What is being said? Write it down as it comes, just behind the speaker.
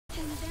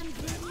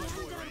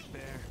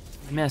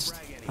I missed.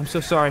 I'm so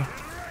sorry.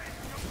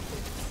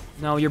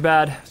 No, you're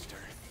bad.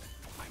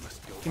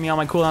 Give me all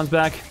my cooldowns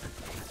back.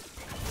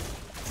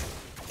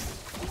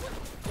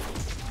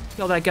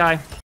 Kill that guy.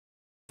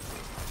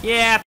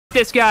 Yeah, f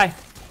this guy.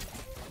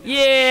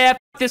 Yeah, f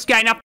this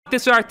guy. Now f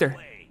this Arthur.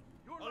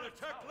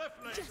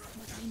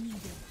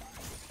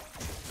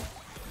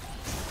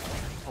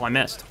 Oh, I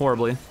missed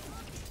horribly.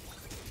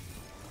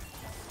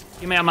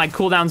 Give me all my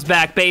cooldowns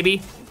back,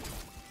 baby.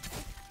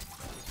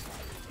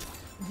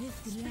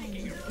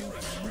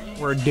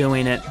 We're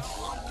doing it.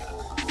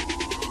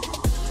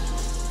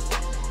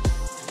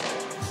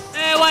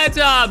 Hey, what's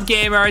up,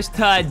 gamers?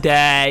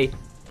 Today,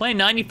 playing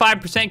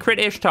 95% crit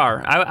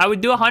Ishtar. I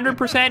would do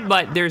 100%,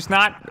 but there's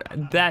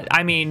not that.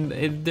 I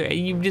mean,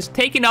 you've just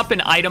taken up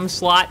an item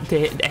slot to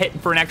hit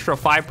for an extra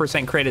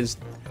 5% crit is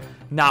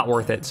not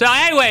worth it. So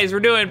anyways,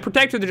 we're doing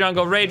Protector of the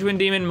Jungle, Rage Wind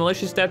Demon,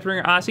 Malicious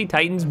Deathbringer, Aussie,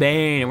 Titan's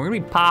Bane, and we're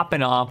gonna be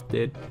popping off,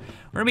 dude.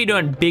 We're gonna be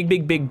doing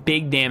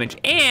big damage.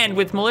 And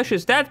with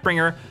Malicious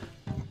Deathbringer,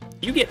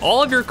 you get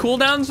all of your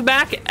cooldowns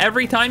back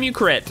every time you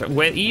crit.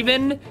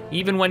 Even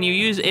when you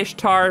use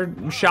Ishtar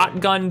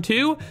Shotgun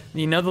 2,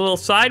 you know the little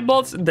side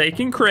bolts, they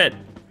can crit.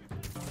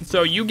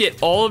 So you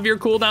get all of your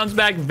cooldowns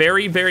back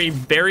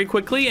very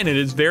quickly, and it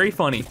is very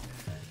funny.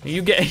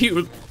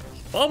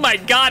 Oh my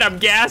god, I'm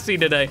gassy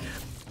today.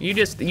 You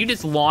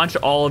just launch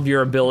all of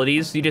your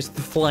abilities, you just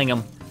fling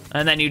them.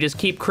 And then you just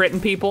keep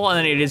critting people, and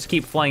then you just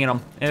keep flinging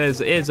them. It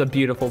is a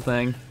beautiful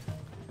thing.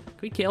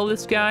 Can we kill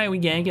this guy? Are we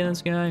ganking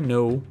this guy?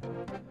 No.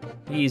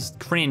 He's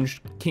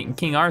cringe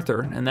King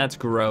Arthur, and that's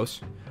gross.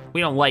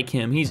 We don't like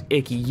him, he's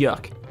icky,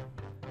 yuck.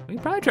 We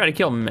can probably try to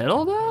kill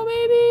middle though,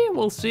 maybe?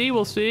 We'll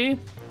see.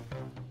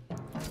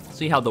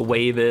 See how the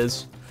wave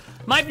is.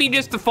 Might be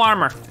just a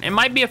farmer. It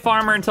might be a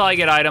farmer until I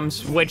get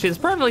items, which is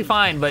perfectly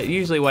fine, but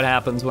usually what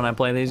happens when I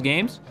play these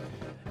games.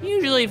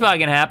 Usually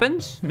fucking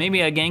happens.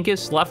 Maybe a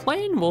Genghis left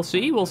lane, we'll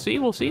see,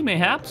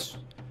 mayhaps.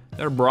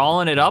 They're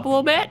brawling it up a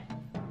little bit.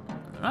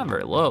 Not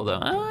very low though.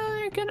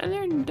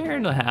 They're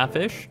in the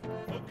half-ish.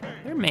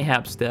 They're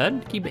mayhaps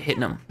dead. Keep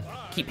hitting them.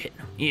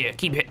 Yeah,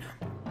 keep hitting them.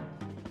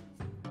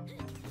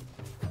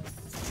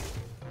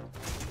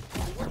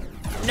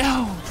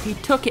 No, he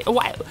took it.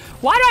 Why did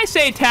I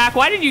say attack?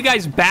 Why did you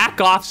guys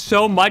back off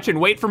so much and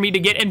wait for me to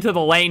get into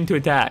the lane to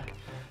attack?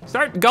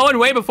 Start going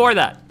way before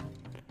that.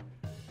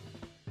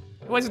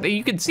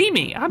 You could see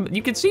me.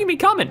 You could see me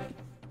coming.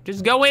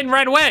 Just go in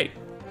right away.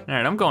 All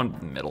right, I'm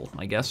going middle,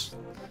 I guess.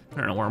 I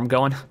don't know where I'm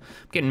going. I'm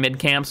getting mid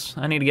camps.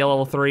 I need to get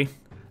level 3.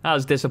 That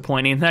was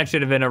disappointing. That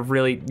should have been a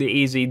really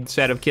easy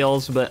set of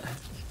kills, but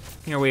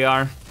here we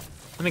are.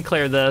 Let me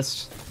clear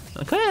this.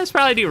 Okay, let's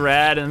probably do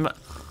red and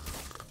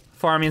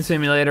farming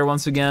simulator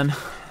once again.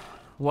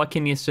 What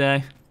can you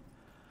say?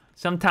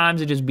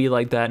 Sometimes it just be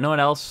like that. No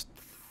one else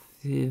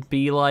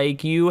be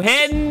like you.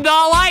 Hitting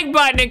the like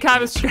button and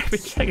comment, subscribe,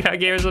 and check out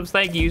Gamers Lips.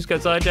 Thank you. Use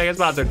code SoloDoubleJ, check out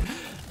sponsored.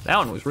 That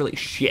one was really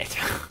shit.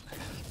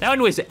 That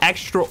one was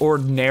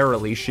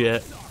extraordinarily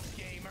shit.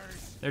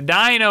 They're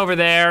dying over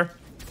there.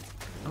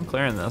 I'm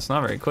clearing this,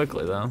 not very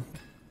quickly though.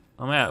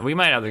 We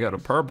might have to go to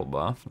purple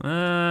buff.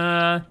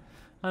 I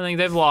think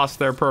they've lost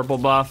their purple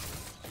buff.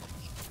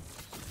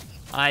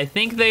 I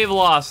think they've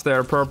lost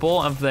their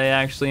purple if they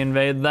actually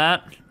invade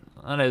that.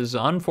 That is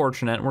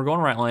unfortunate. We're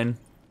going right lane.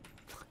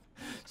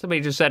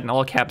 Somebody just said in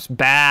all caps,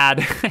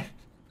 bad.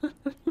 All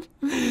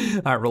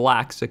right,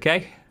 relax,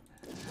 okay?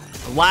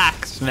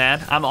 Relax,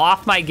 man. I'm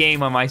off my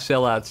game on my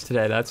sellouts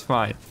today. That's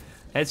fine.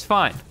 It's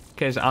fine,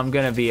 because I'm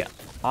gonna be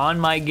on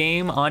my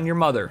game on your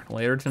mother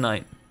later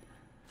tonight.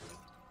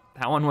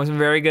 That one wasn't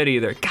very good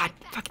either. God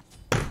fucking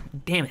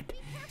damn it.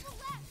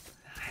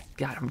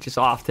 God, I'm just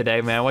off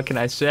today, man. What can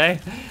I say?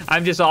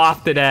 I'm just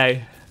off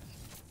today.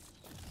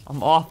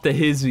 I'm off the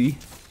hizzy.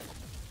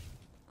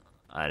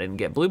 I didn't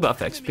get blue buff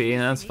XP,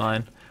 that's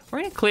fine.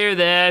 We're gonna clear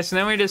this, and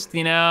then we just,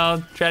 you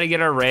know, try to get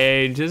our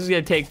rage. This is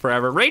gonna take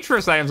forever. Rage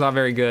first item's not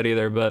very good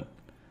either, but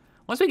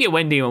once we get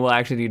Wind Demon, we'll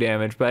actually do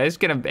damage. But it's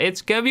gonna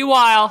be a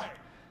while.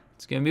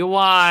 It's gonna be a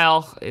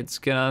while. It's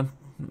gonna,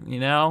 you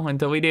know,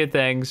 until we do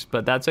things,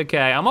 but that's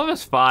okay. I'm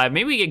almost 5.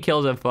 Maybe we get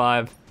kills at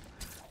 5.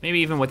 Maybe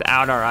even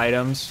without our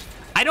items.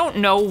 I don't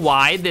know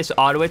why this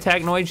auto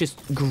attack noise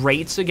just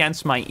grates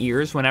against my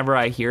ears whenever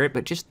I hear it,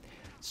 but just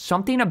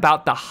something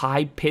about the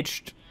high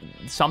pitched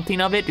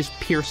something of it just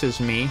pierces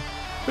me.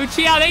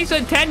 Lucia, thanks for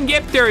 10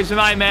 gifters,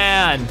 my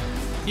man.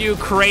 You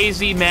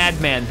crazy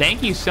madman.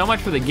 Thank you so much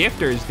for the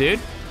gifters, dude.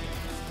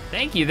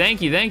 Thank you.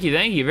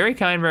 Very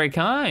kind, very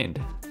kind.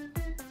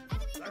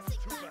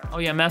 Oh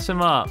yeah, mess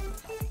him up.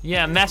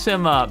 Yeah, mess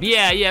him up.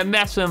 Yeah,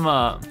 mess him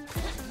up.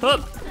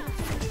 Hoop.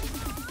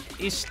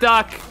 He's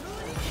stuck.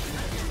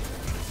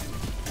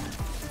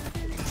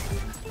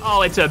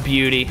 Oh, it's a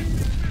beauty.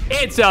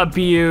 It's a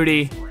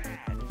beauty.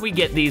 We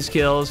get these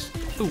kills.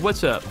 Ooh,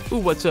 what's up? Ooh,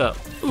 what's up?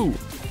 Ooh.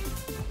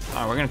 All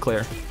right, we're gonna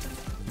clear.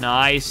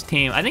 Nice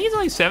team. I think it's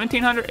only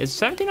 1,700. Is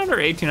 1,700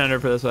 or 1,800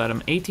 for this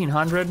item?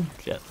 1,800?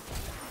 Shit.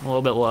 I'm a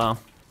little bit low.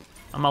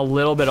 I'm a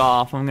little bit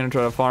off. I'm gonna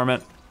try to farm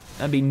it.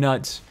 That'd be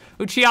nuts.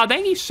 Uchiao,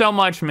 thank you so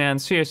much, man.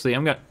 Seriously,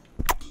 I'm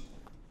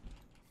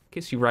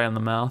Kiss you right on the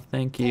mouth.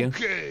 Thank you.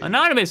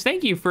 Anonymous,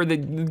 thank you for the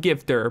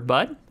gifter,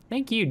 bud.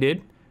 Thank you,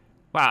 dude.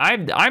 Wow,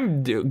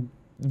 I'm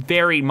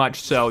very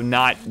much so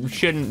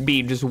shouldn't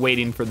be just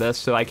waiting for this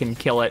so I can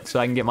kill it so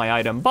I can get my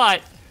item,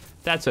 but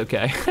that's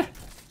okay.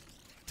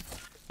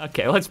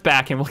 Okay, let's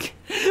back him.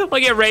 We'll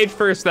get Raid's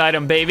first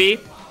item, baby.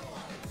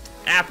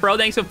 Afro,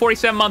 thanks for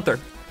 47 monther.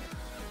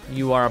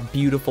 You are a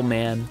beautiful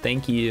man.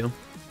 Thank you.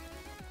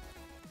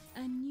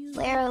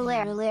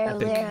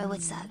 Lara,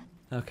 what's up?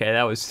 Okay,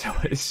 that was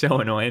so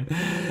annoying.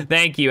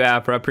 Thank you,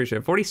 Afro. I appreciate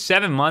it.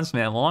 47 months,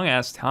 man. Long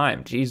ass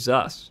time.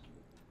 Jesus.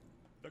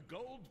 The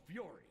Gold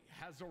Fury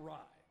has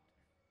arrived.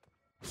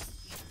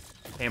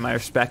 Hey, my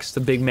respects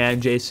to big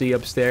man JC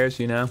upstairs,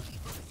 you know.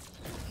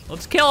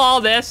 Let's kill all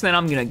this, then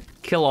I'm gonna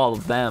kill all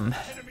of them.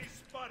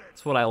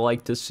 That's what I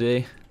like to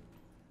see.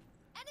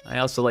 I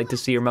also like to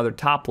see your mother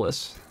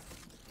topless.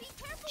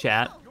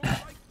 Chat.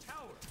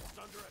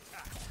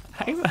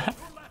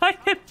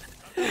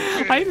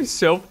 I'm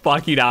so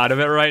fucking out of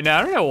it right now.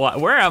 I don't know why.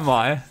 Where am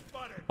I?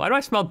 Why do I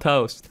smell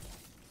toast?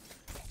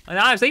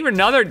 Nice, even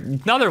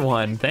another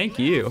one. Thank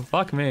you.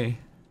 Fuck me.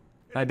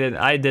 I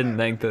didn't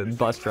thank the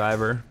bus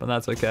driver, but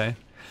that's okay.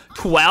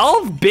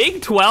 12?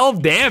 Big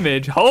 12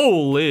 damage.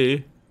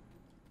 Holy.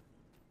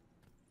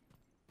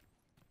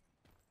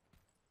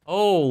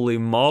 Holy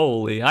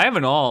moly. I have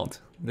an ult.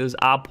 Does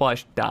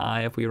Aplush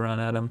die if we run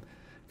at him?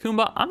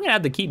 Kumba, I'm gonna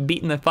have to keep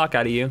beating the fuck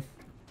out of you.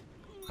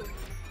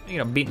 I'm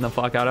gonna beating the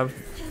fuck out of.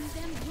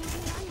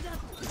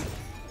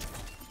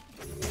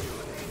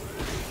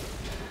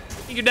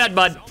 You're dead,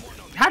 bud.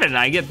 How did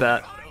I get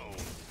that?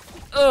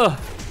 Ugh.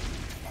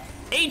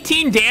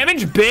 18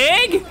 damage,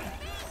 big?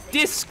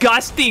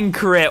 Disgusting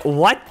crit.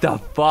 What the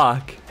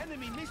fuck?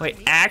 Wait,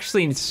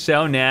 actually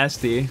so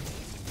nasty.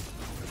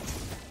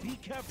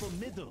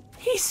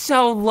 He's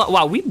so low.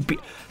 Wow,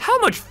 how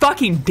much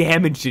fucking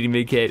damage did he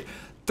make it?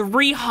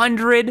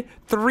 300,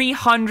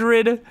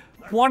 300,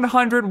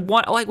 100,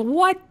 like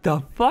what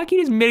the fuck? He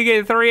just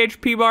mitigated 3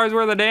 HP bars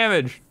worth of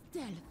damage.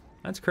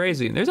 That's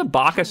crazy. There's a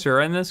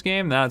Bakasura in this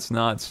game? That's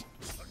nuts.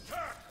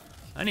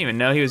 I didn't even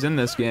know he was in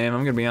this game,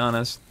 I'm gonna be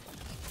honest.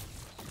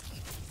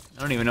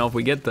 I don't even know if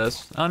we get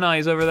this. Oh no,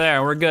 he's over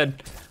there, we're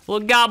good.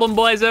 Little goblin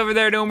boy's over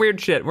there doing weird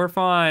shit. We're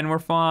fine, we're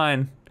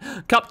fine.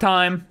 Cup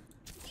time.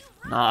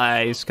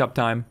 Nice, cup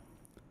time.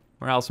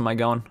 Where else am I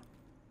going?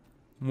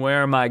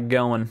 Where am I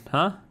going,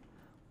 huh?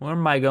 Where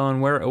am I going?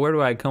 Where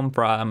do I come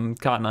from,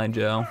 Cotton Eye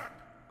Joe?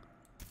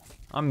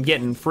 I'm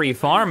getting free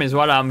farm is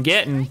what I'm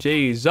getting,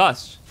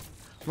 Jesus.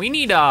 We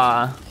need,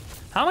 how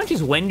much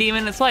is Wind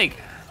Demon? It's like,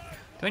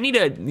 do I need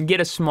to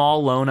get a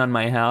small loan on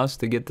my house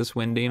to get this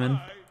Wind Demon?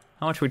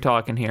 How much are we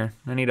talking here?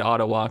 I need to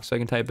auto walk so I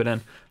can type it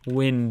in.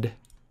 Wind.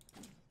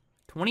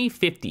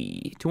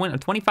 2050,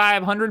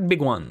 2,500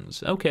 big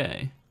ones,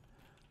 okay.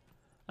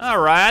 All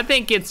right, I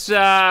think it's,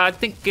 I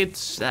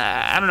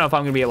don't know if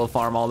I'm gonna be able to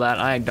farm all that.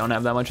 I don't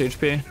have that much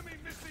HP.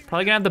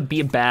 Probably gonna have to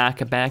be a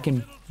back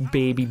in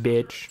baby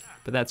bitch,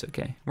 but that's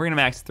okay. We're gonna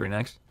max 3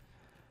 next.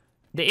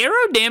 The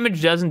arrow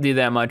damage doesn't do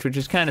that much, which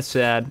is kind of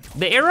sad.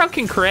 The arrow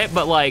can crit,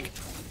 but like,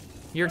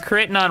 you're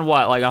critting on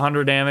what, like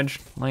 100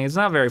 damage? Like, it's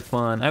not very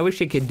fun. I wish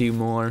it could do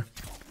more.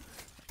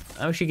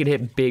 I wish you could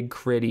hit big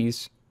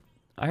critties.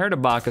 I heard a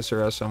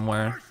Bakasura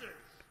somewhere.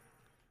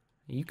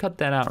 You cut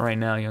that out right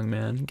now, young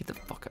man. Get the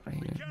fuck out of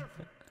here.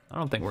 I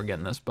don't think we're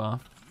getting this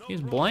buff. He's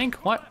blank?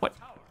 What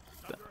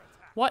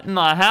in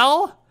the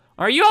hell?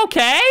 Are you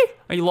okay?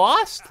 Are you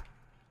lost?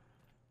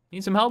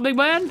 Need some help, big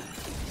man?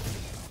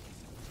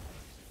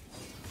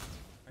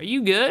 Are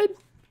you good?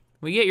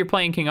 We get you're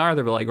playing King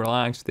Arthur, but like,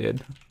 relax,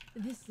 dude.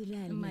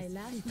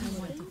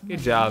 Good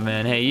job,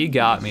 man. Hey, you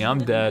got me. I'm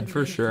dead,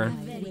 for sure.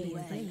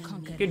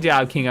 Good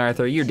job, King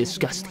Arthur. You're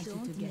disgusting.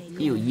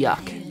 You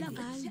yuck.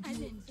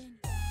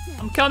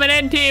 I'm coming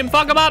in, team.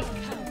 Fuck him up.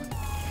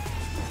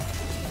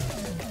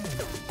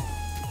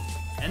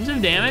 Tens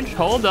of damage.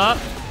 Hold up.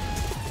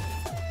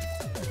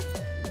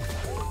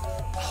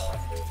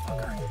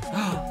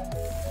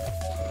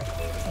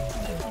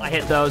 I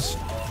hit those.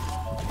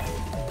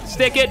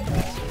 Stick it.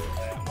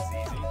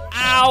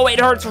 Ow, it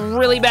hurts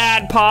really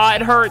bad, paw.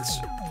 It hurts.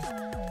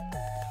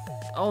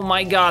 Oh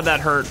my god, that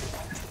hurt.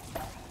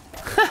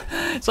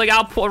 It's like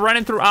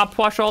running through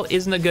Aplush ult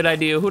isn't a good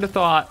idea. Who'd have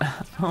thought?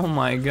 Oh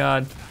my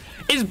god.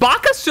 Is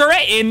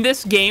Bakasura in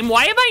this game?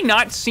 Why have I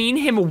not seen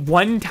him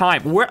one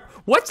time?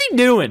 What's he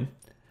doing?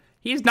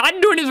 He's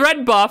not doing his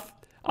red buff.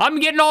 I'm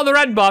getting all the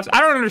red buffs. I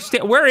don't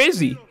understand. Where is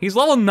he? He's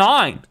level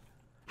 9.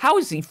 How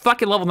is he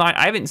fucking level 9?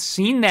 I haven't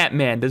seen that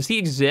man. Does he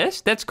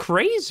exist? That's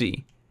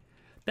crazy.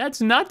 That's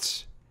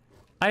nuts.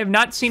 I have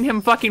not seen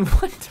him fucking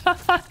one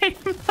time.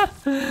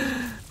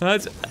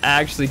 That's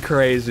actually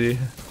crazy.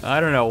 I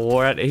don't know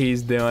what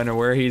he's doing or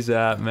where he's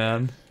at,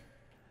 man.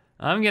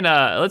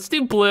 Let's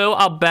do blue.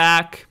 I'll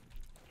back.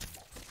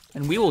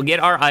 And we will get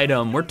our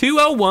item. We're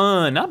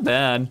 201, not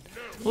bad.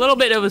 A little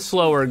bit of a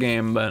slower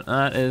game, but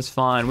that is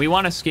fine. We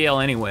want to scale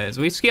anyways.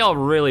 We scale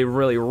really,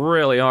 really,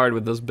 really hard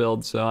with this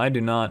build, so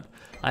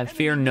I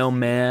fear no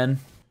man.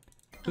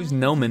 Who's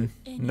Noman?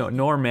 No,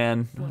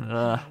 Norman.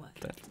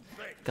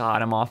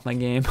 God, I'm off my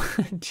game.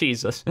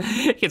 Jesus.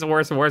 It gets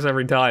worse and worse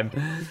every time.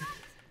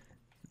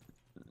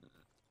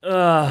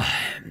 Enemy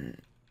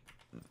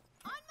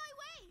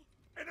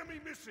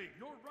missing.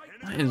 Your right.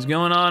 What is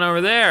going on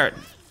over there?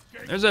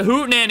 There's a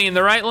hootenanny in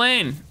the right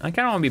lane. I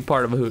kind of want to be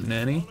part of a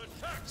hootenanny.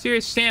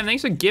 Serious Sam,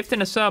 thanks for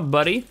gifting a sub,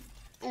 buddy.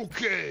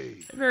 Okay.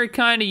 Very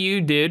kind of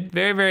you, dude.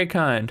 Very, very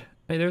kind.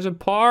 Hey, there's a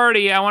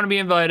party. I want to be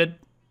invited.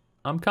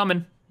 I'm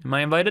coming. Am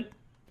I invited?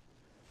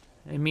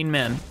 I mean,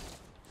 man.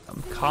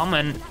 I'm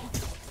coming.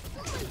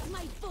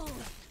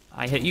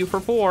 I hit you for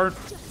 4.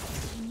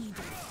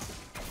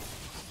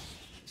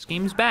 This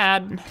game's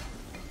bad.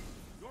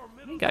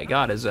 I think I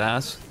got his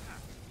ass.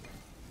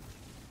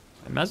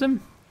 Did I mez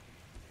him?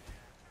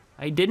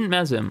 I didn't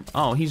mez him.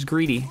 Oh, he's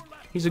greedy.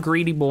 He's a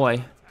greedy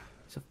boy.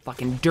 He's a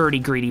fucking dirty,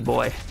 greedy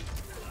boy.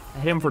 I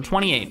hit him for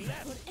 28.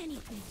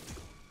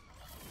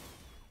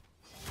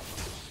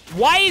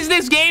 Why is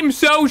this game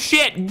so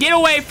shit? Get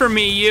away from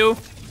me, you.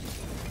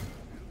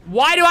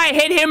 Why do I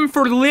hit him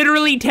for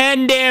literally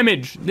 10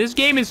 damage? This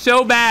game is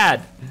so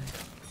bad.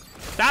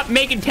 Stop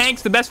making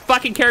tanks the best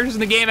fucking characters in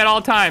the game at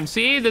all times.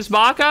 See, this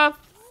Baka?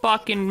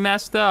 Fucking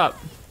messed up.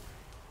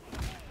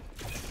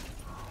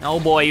 Oh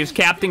boy, he's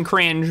Captain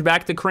Cringe.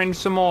 Back to cringe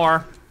some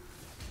more.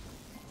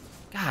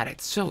 God,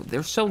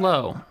 they're so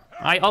low.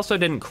 I also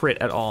didn't crit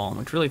at all,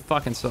 which really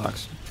fucking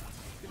sucks.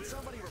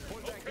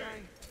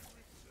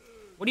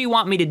 What do you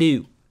want me to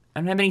do? I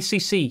don't have any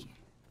CC.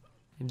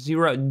 I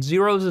have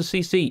zeros of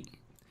CC.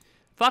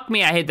 Fuck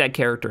me, I hate that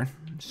character.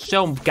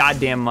 So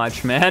goddamn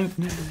much, man.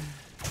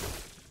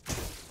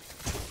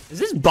 Is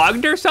this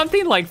bugged or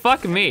something? Like,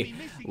 fuck me.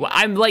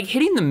 I'm like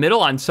hitting the middle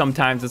on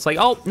sometimes. It's like,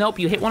 oh, nope,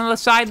 you hit one of the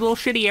side little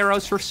shitty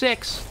arrows for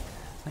 6.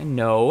 I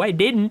know, I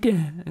didn't.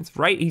 It's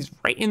right, he's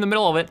right in the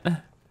middle of it.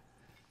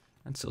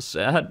 That's so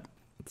sad.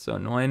 That's so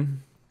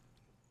annoying.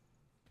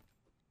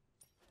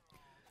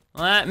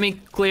 Let me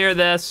clear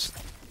this.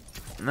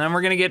 And then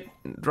we're gonna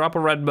drop a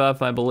red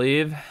buff, I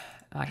believe.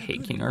 I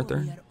hate King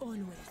Arthur.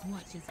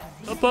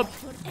 Up, up.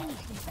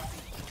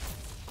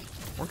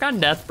 Work on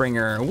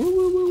Deathbringer. Woo,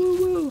 woo, woo,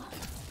 woo, woo.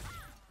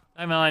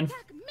 I'm on.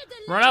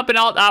 Run up and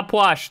out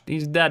wash.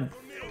 He's dead.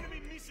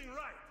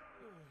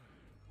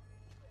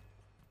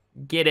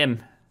 Get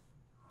him.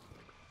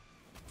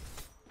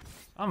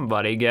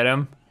 Somebody get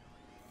him.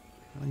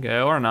 Okay,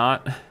 or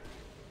not.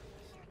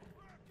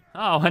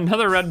 Oh,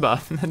 another red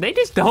buff. They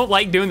just don't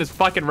like doing this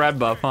fucking red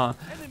buff, huh?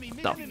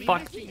 What the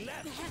fuck?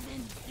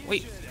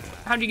 Wait,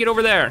 how'd you get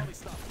over there?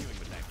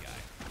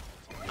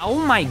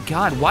 Oh my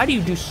god, why do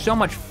you do so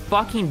much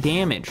fucking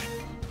damage?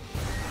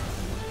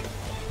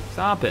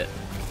 Stop it.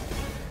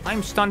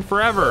 I'm stunned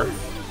forever.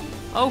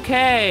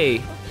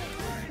 Okay.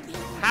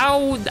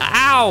 How?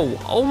 Ow.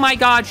 Oh my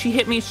god, she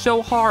hit me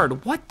so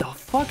hard. What the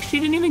fuck? She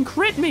didn't even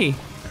crit me.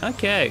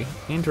 Okay,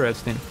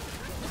 interesting.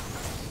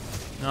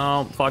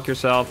 No, fuck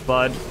yourself,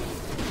 bud.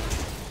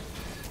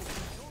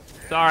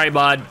 Sorry,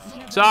 bud.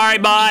 Sorry,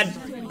 bud.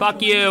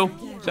 Fuck you.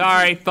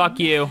 Sorry, fuck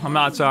you. I'm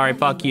not sorry,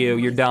 fuck you.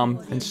 You're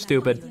dumb and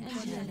stupid.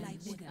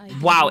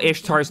 Wow,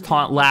 Ishtar's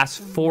taunt lasts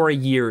 4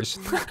 years.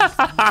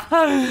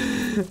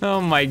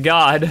 Oh my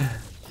god.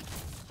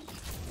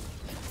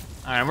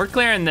 Alright, we're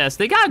clearing this.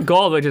 They got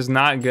gold, which is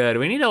not good.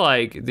 We need to,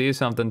 like, do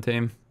something,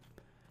 team.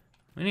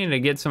 We need to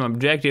get some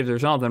objectives or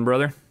something,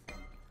 brother.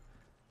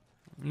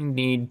 We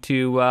need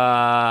to,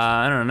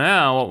 I don't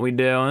know what we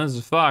do. This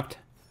is fucked.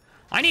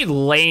 I need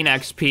lane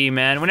XP,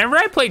 man. Whenever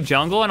I play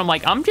jungle and I'm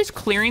like, I'm just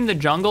clearing the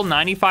jungle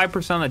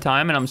 95% of the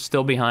time and I'm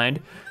still behind.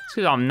 It's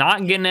because I'm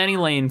not getting any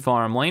lane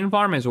farm. Lane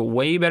farm is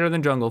way better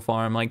than jungle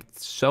farm. Like,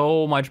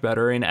 so much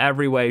better in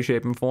every way,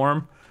 shape, and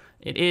form.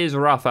 It is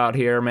rough out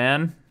here,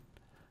 man.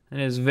 It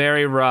is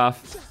very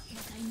rough.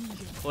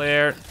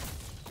 Clear.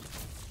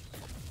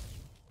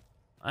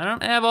 I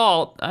don't have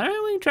ult. I don't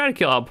really try to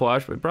kill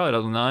Outwash, but it probably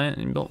doesn't die.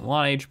 He built a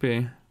lot of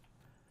HP.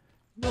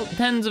 Built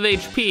tens of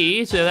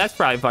HP, so that's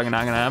probably fucking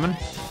not gonna happen.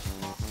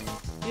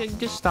 Yeah,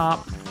 just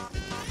stop.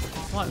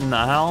 What in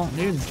the hell?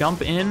 Dude,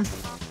 jump in.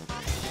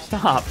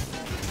 Stop.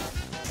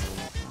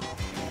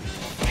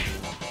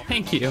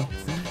 Thank you.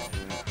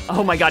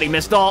 Oh my god, he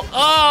missed ult.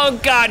 Oh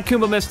god,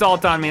 Kumba missed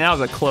ult on me. That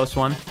was a close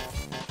one.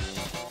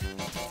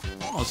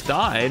 Almost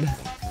died.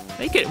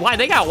 They could, why,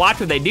 they gotta watch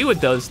what they do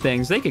with those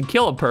things. They could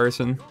kill a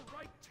person.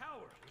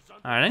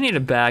 Alright, I need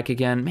it back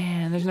again.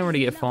 Man, there's nowhere to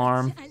get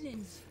farm.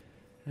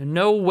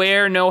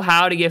 Nowhere, no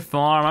how to get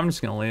farm. I'm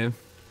just gonna leave.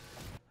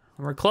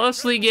 We're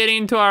closely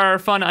getting to our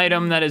fun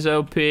item that is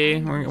OP.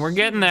 We're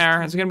getting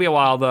there. It's gonna be a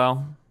while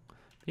though.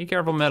 Be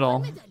careful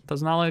middle.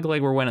 Does not look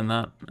like we're winning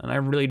that. And I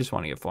really just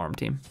want to get farm,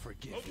 team.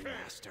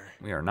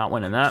 We are not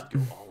winning that.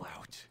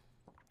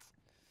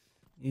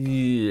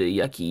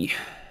 Yucky.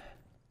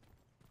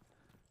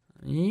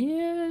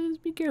 Yeah,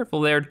 just be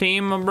careful there,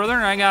 team, my brother.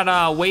 I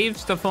got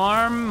waves to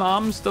farm,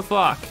 moms to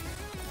fuck.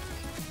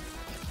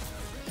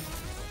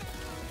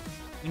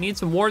 We need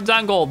some wards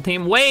on gold,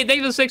 team. Wade,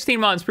 thanks for the 16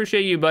 months.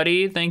 Appreciate you,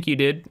 buddy. Thank you,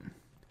 dude.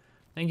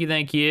 Thank you,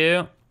 thank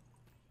you.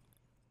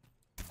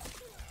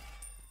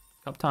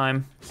 Cup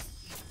time.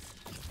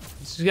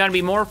 This is gonna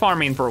be more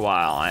farming for a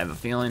while, I have a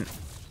feeling.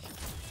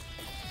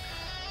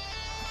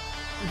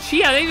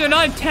 Gee, I think they're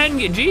not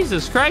 10.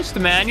 Jesus Christ,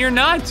 man, you're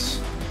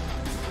nuts.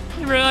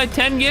 You're not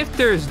 10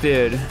 gifters,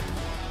 dude.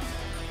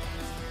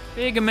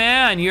 Big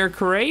man, you're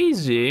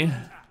crazy.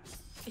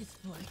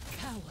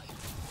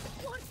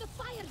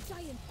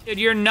 Dude,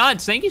 you're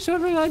nuts. Thank you so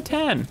much for that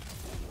 10.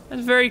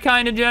 That's very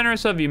kind and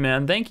generous of you,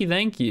 man. Thank you,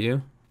 thank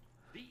you.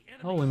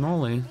 Holy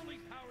moly.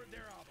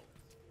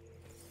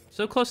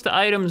 So close to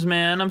items,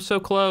 man. I'm so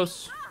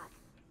close.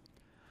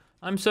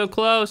 I'm so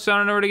close. I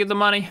don't know where to get the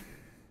money.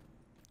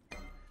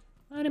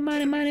 Money,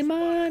 money, money,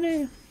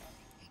 money.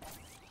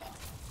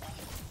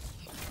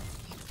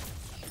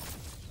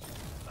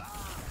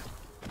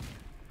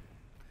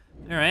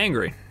 They're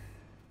angry.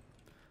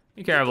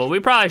 Be careful. We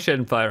probably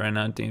shouldn't fight right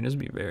now, team. Just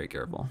be very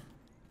careful.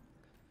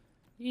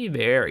 Be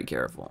very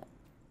careful.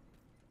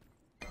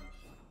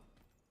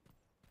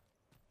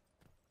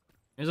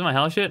 Is it my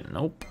hell shit?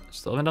 Nope.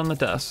 Still haven't done the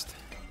test.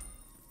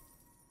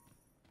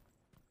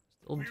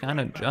 Still kind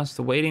of just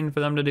waiting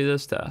for them to do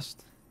this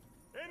test.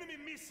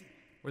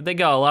 Where'd they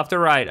go? Left or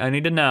right? I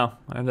need to know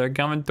if they're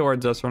coming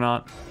towards us or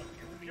not.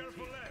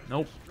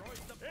 Nope.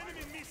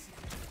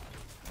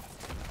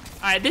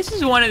 Alright, this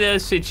is one of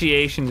those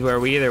situations where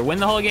we either win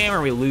the whole game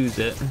or we lose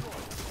it.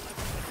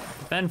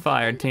 Defend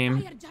fire,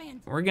 team.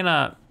 We're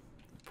gonna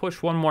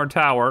push one more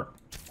tower.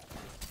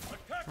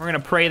 We're gonna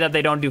pray that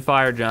they don't do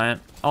fire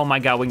giant. Oh my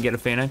god, we can get a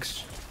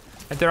phoenix.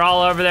 If they're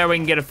all over there, we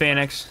can get a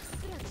phoenix.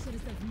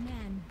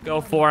 Go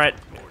for it.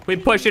 We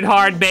push it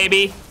hard,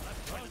 baby.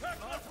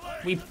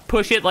 We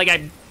push it like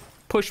I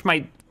pushed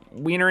my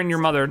wiener in your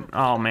mother.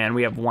 Oh man,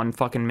 we have one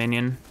fucking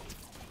minion.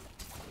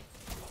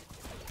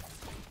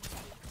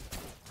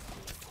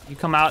 You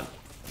come out,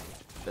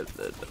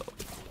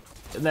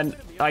 and then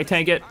I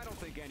tank it.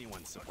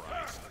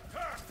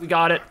 We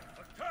got it.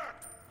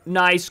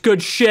 Nice,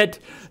 good shit.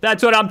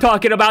 That's what I'm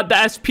talking about.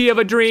 The SP of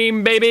a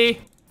dream,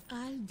 baby.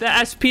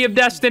 The SP of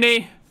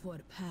destiny.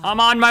 I'm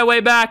on my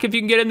way back. If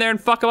you can get in there and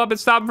fuck them up and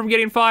stop them from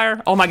getting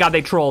fire. Oh my god,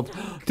 they trolled.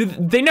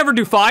 Did they never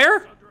do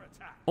fire?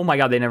 Oh my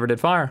god, they never did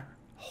fire.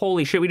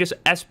 Holy shit, we just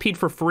SP'd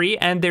for free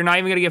and they're not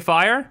even gonna get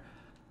fire?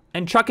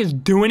 And Chuck is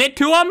doing it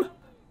to them?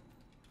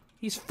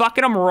 He's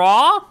fucking them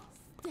raw?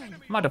 I'm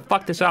about to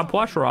fuck this out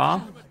plush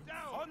raw.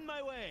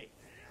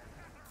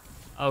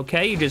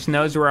 Okay, he just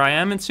knows where I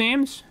am, it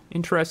seems.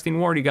 Interesting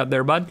ward you got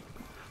there, bud.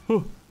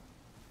 Whew.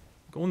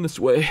 Going this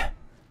way.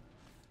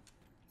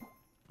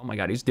 Oh my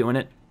god, he's doing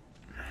it.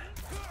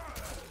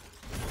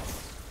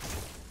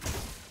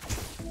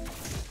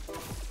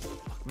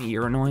 Fuck me,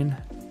 you're annoying.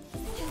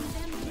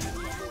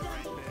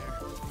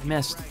 I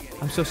missed.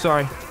 I'm so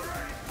sorry.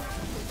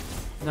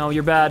 No,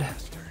 you're bad.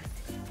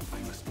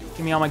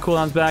 Give me all my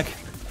cooldowns back.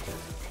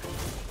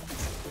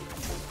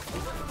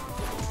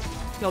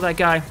 Kill that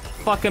guy.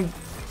 Fuck him.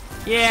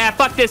 Yeah,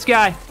 fuck this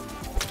guy.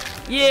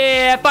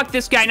 Yeah, fuck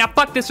this guy. Now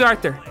fuck this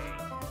Arthur.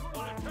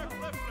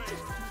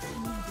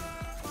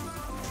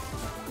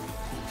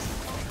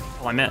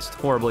 Oh, I missed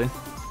horribly.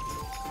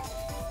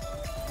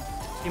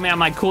 Give me all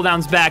my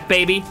cooldowns back,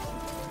 baby.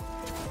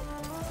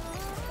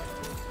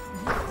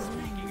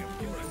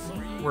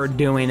 We're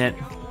doing it.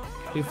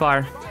 Do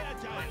fire.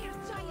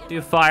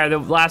 Do fire. The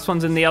last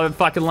one's in the other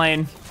fucking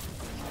lane.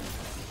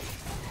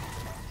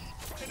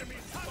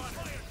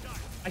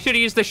 I should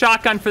have used the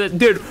shotgun for the...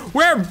 Dude,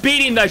 we're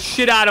beating the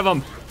shit out of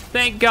them.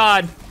 Thank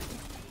God.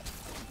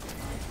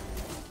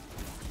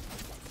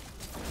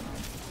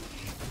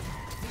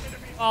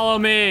 Follow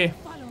me.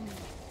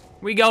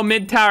 We go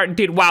mid tower.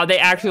 Dude, wow, they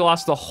actually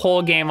lost the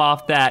whole game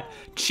off that.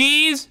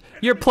 Cheese,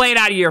 you're playing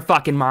out of your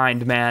fucking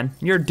mind, man.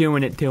 You're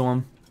doing it to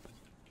them.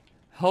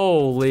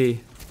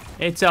 Holy.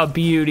 It's a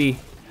beauty.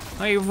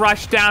 They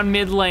rush down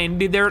mid lane.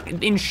 Dude, they're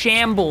in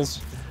shambles.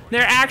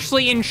 They're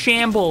actually in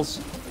shambles.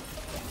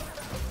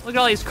 Look at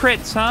all these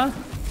crits, huh?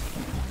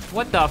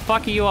 What the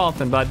fuck are you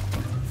ulting, bud?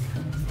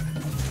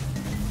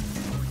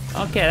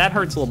 Okay, that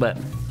hurts a little bit.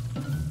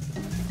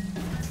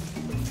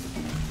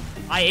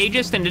 I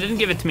aegis and it didn't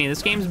give it to me.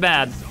 This game's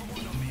bad.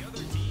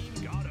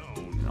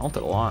 I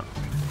ulted a lot.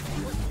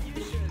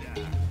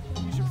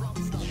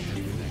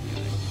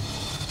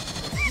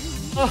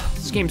 Oh,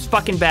 this game's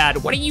fucking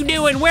bad. What are you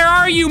doing? Where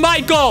are you,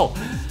 Michael?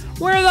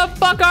 Where the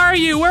fuck are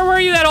you? Where were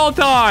you that whole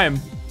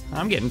time?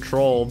 I'm getting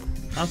trolled.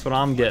 That's what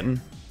I'm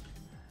getting.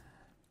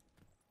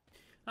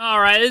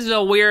 Alright, this is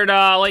a weird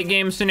late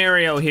game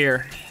scenario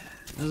here.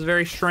 This is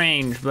very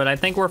strange, but I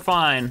think we're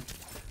fine.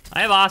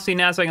 I have Aussie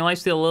now, so I can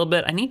lifesteal a little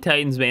bit. I need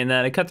Titan's Bane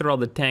that. I cut through all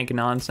the tank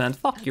nonsense.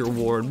 Fuck your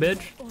ward,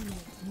 bitch.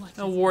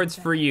 No wards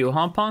for you,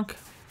 huh, punk?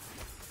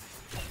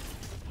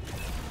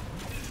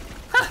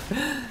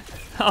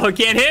 Oh,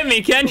 can't hit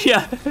me, can ya?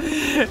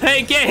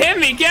 Hey, can't hit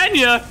me, can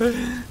ya?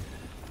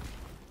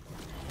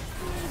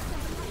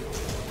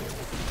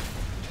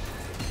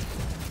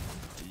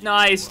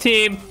 Nice,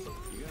 team.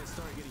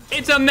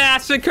 It's a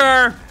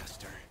massacre.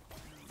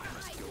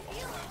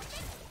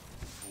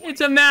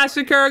 It's a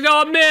massacre.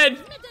 Go up mid.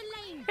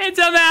 It's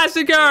a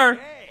massacre.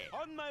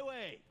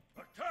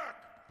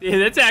 Dude,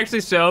 that's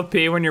actually so OP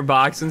when you're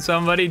boxing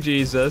somebody.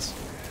 Jesus.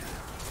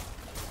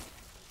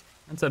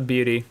 That's a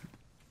beauty.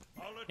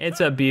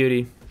 It's a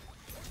beauty.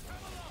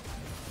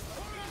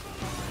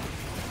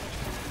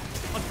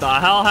 the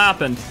hell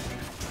happened?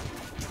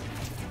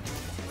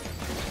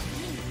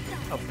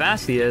 How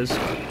fast he is.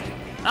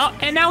 Oh,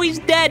 and now he's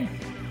dead.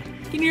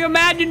 Can you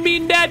imagine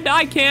being dead?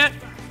 I can't.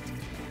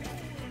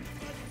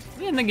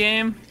 We in the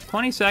game.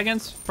 20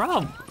 seconds.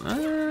 Bro,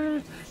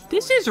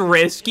 this is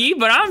risky,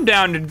 but I'm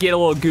down to get a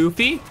little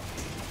goofy.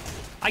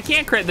 I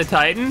can't crit the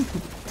Titan.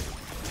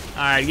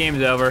 All right,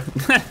 game's over.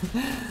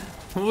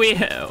 we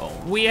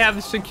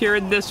have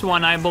secured this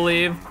one, I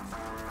believe.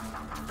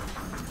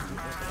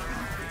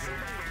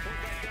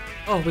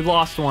 Oh, we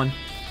lost one.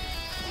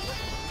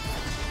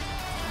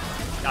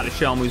 Gotta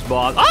show him who's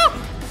boss.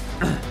 Oh!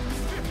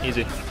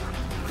 Easy.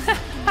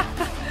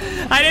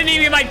 I didn't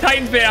even get my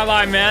Titan spin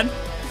online, man.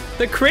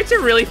 The crits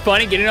are really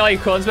funny. Getting all your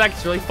cooldowns back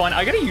is really fun.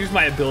 I gotta use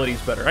my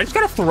abilities better. I just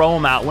gotta throw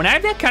them out. When I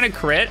have that kind of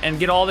crit and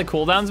get all the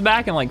cooldowns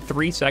back in like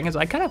 3 seconds,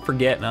 I kind of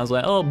forget. And I was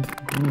like, oh,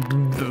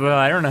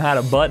 I don't know how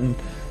to button.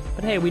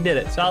 But hey, we did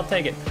it, so I'll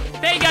take it.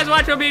 Thank you guys for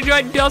watching. Hope you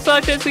enjoyed. Also,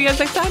 see you guys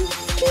next time.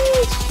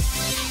 Peace.